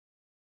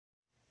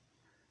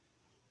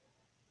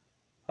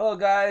Hello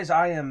guys,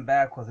 I am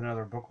back with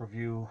another book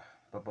review,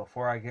 but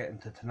before I get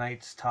into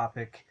tonight's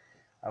topic,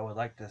 I would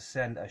like to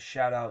send a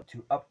shout out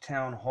to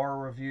Uptown Horror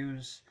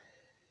Reviews.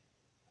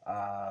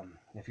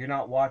 If you're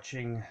not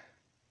watching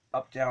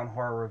Uptown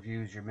Horror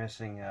Reviews, you're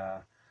missing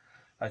a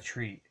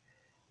treat.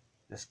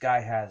 This guy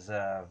has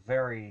a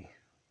very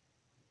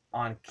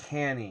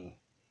uncanny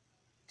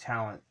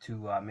talent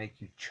to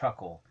make you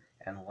chuckle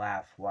and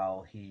laugh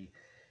while he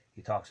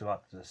talks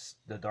about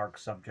the dark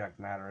subject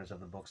matters of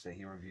the books that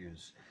he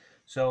reviews.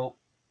 So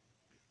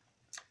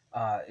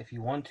if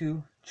you want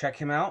to check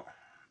him out,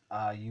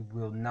 you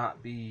will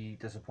not be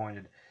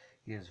disappointed.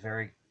 He is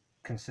very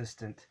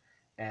consistent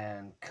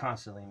and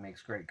constantly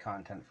makes great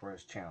content for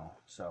his channel.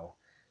 So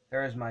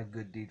there is my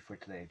good deed for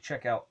today.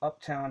 Check out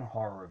Uptown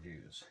Horror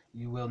Reviews.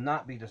 You will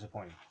not be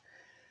disappointed.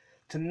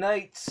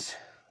 Tonight's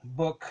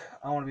book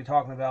I want to be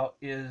talking about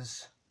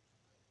is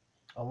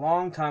A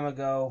Long Time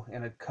Ago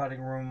in a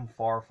Cutting Room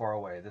Far, Far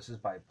Away. This is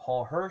by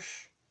Paul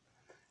Hirsch.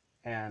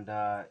 And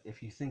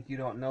if you think you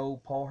don't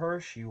know Paul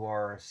Hirsch, you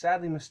are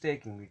sadly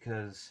mistaken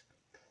because,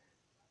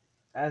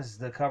 as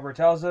the cover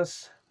tells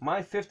us,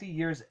 my 50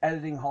 years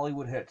editing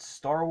Hollywood hits: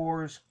 Star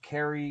Wars,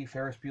 Carrie,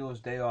 Ferris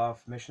Bueller's Day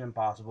Off, Mission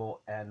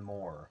Impossible, and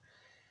more.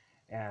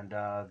 And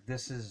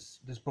this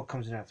book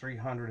comes in at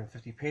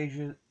 350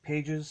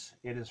 pages.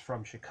 It is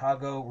from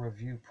Chicago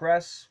Review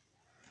Press,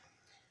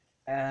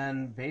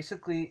 and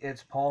basically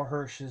it's Paul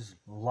Hirsch's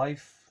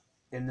life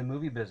in the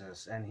movie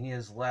business, and he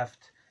has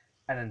left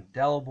an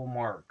indelible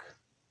mark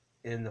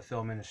in the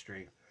film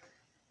industry.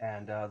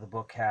 And the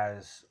book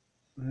has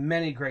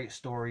many great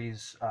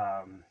stories.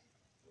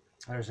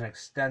 There's an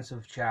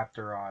extensive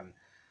chapter on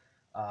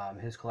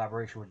his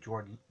collaboration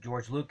with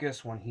George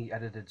Lucas when he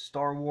edited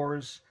Star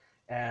Wars,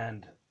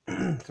 and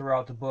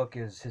throughout the book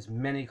is his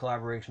many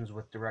collaborations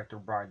with director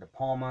Brian De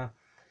Palma.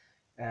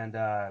 And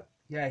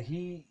yeah,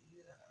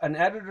 an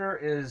editor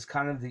is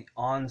kind of the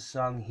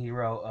unsung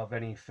hero of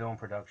any film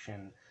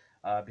production,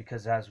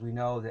 because as we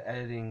know, the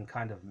editing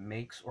kind of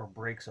makes or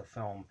breaks a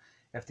film.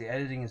 If the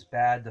editing is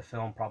bad, the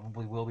film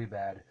probably will be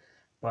bad.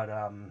 But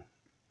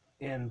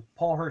in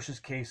Paul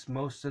Hirsch's case,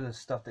 most of the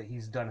stuff that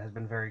he's done has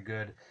been very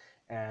good,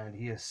 and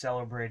he has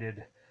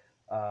celebrated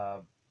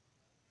uh,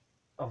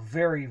 a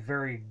very,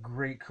 very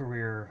great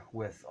career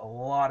with a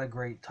lot of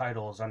great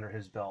titles under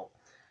his belt.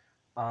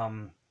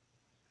 Um,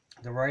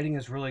 the writing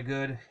is really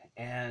good,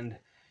 and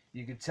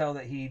you could tell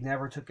that he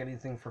never took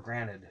anything for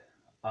granted.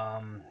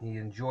 He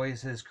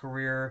enjoys his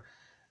career.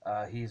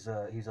 He's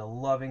a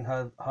loving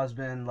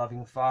husband,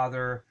 loving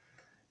father,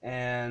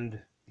 and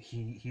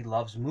he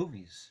loves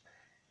movies.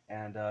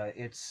 And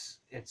it's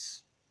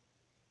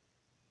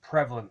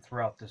prevalent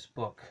throughout this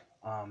book.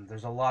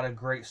 There's a lot of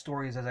great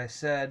stories, as I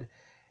said,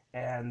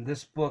 and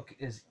this book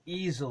is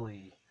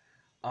easily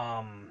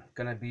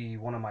gonna be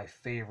one of my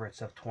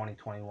favorites of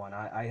 2021.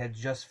 I had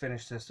just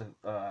finished this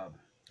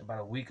about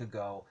a week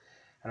ago,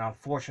 and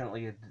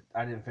unfortunately,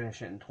 I didn't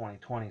finish it in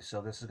 2020.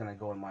 So this is gonna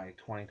go in my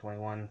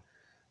 2021.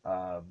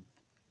 Uh,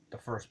 the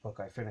first book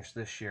I finished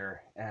this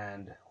year,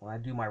 and when I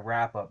do my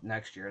wrap up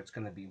next year, it's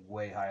gonna be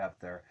way high up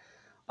there.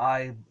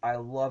 I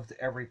loved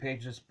every page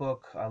of this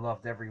book. I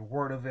loved every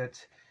word of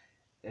it.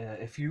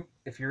 If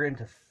you're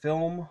into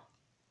film,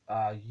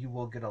 you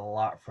will get a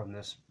lot from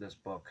this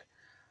book.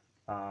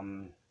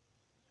 Um,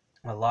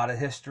 a lot of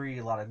history,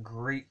 a lot of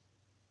great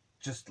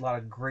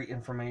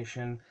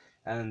information,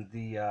 and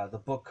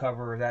the book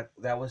cover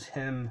that was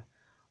him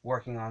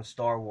working on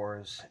Star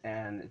Wars,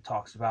 and it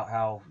talks about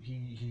how he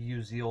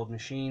used the old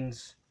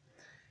machines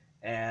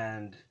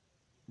and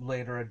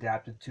later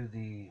adapted to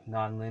the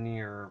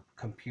nonlinear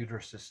computer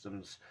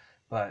systems.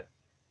 But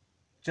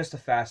just a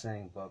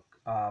fascinating book.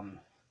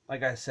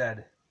 Like I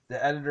said,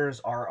 the editors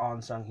are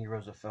unsung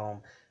heroes of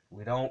film.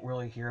 We don't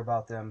really hear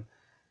about them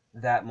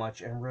that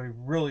much, and really,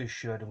 really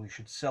should. And we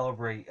should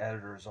celebrate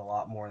editors a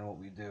lot more than what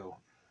we do.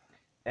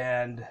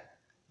 And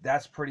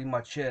that's pretty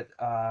much it.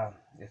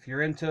 If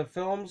you're into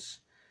films,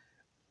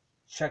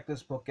 check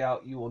this book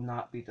out. You will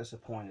not be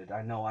disappointed.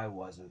 I know I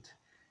wasn't.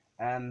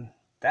 And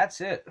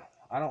that's it.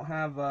 I don't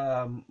have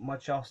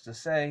much else to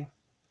say.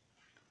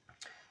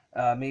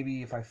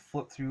 Maybe if I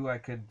flip through, I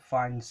could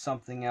find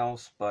something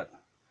else, but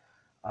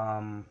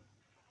um,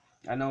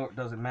 I know it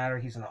doesn't matter.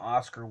 He's an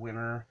Oscar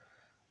winner,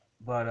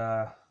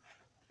 but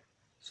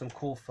some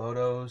cool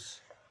photos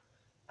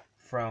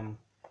from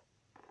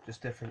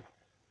just different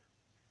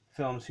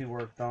films he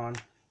worked on.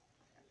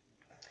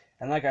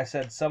 And like I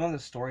said, some of the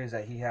stories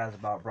that he has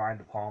about Brian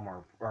De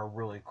Palma are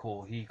really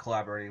cool. He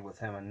collaborated with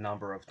him a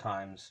number of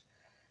times,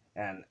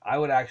 and I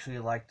would actually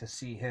like to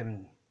see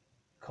him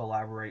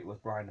collaborate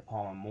with Brian De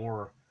Palma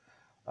more.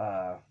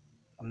 Uh,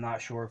 I'm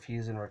not sure if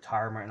he's in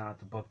retirement or not.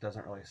 The book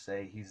doesn't really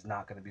say he's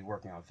not going to be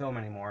working on film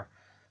anymore.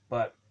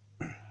 But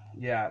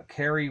yeah,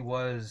 Carrie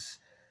was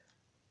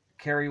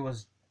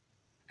Carrie's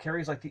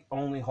like the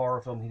only horror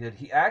film he did.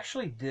 He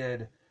actually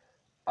did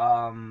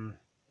um,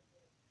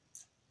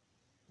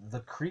 the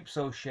Creep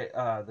Show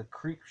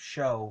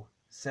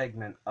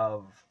segment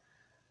of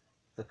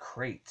The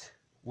Crate,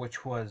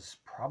 which was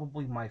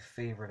probably my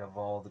favorite of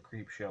all the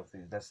creep show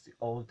things. That's the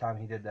only time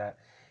he did that.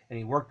 And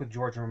he worked with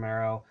George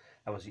Romero.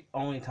 That was the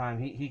only time.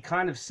 He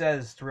kind of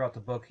says throughout the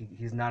book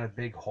he's not a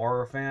big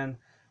horror fan,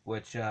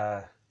 which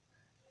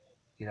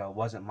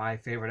wasn't my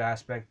favorite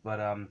aspect.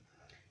 But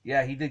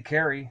yeah, he did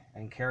Carrie,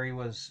 and Carrie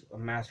was a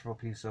masterful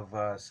piece of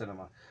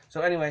cinema.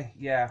 So anyway,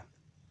 yeah,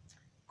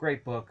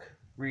 great book.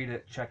 Read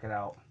it, check it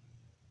out.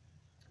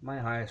 My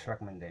highest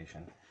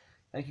recommendation.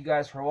 Thank you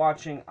guys for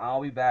watching.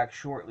 I'll be back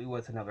shortly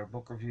with another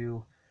book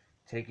review.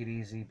 Take it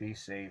easy, be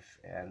safe,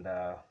 and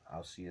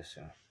I'll see you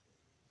soon.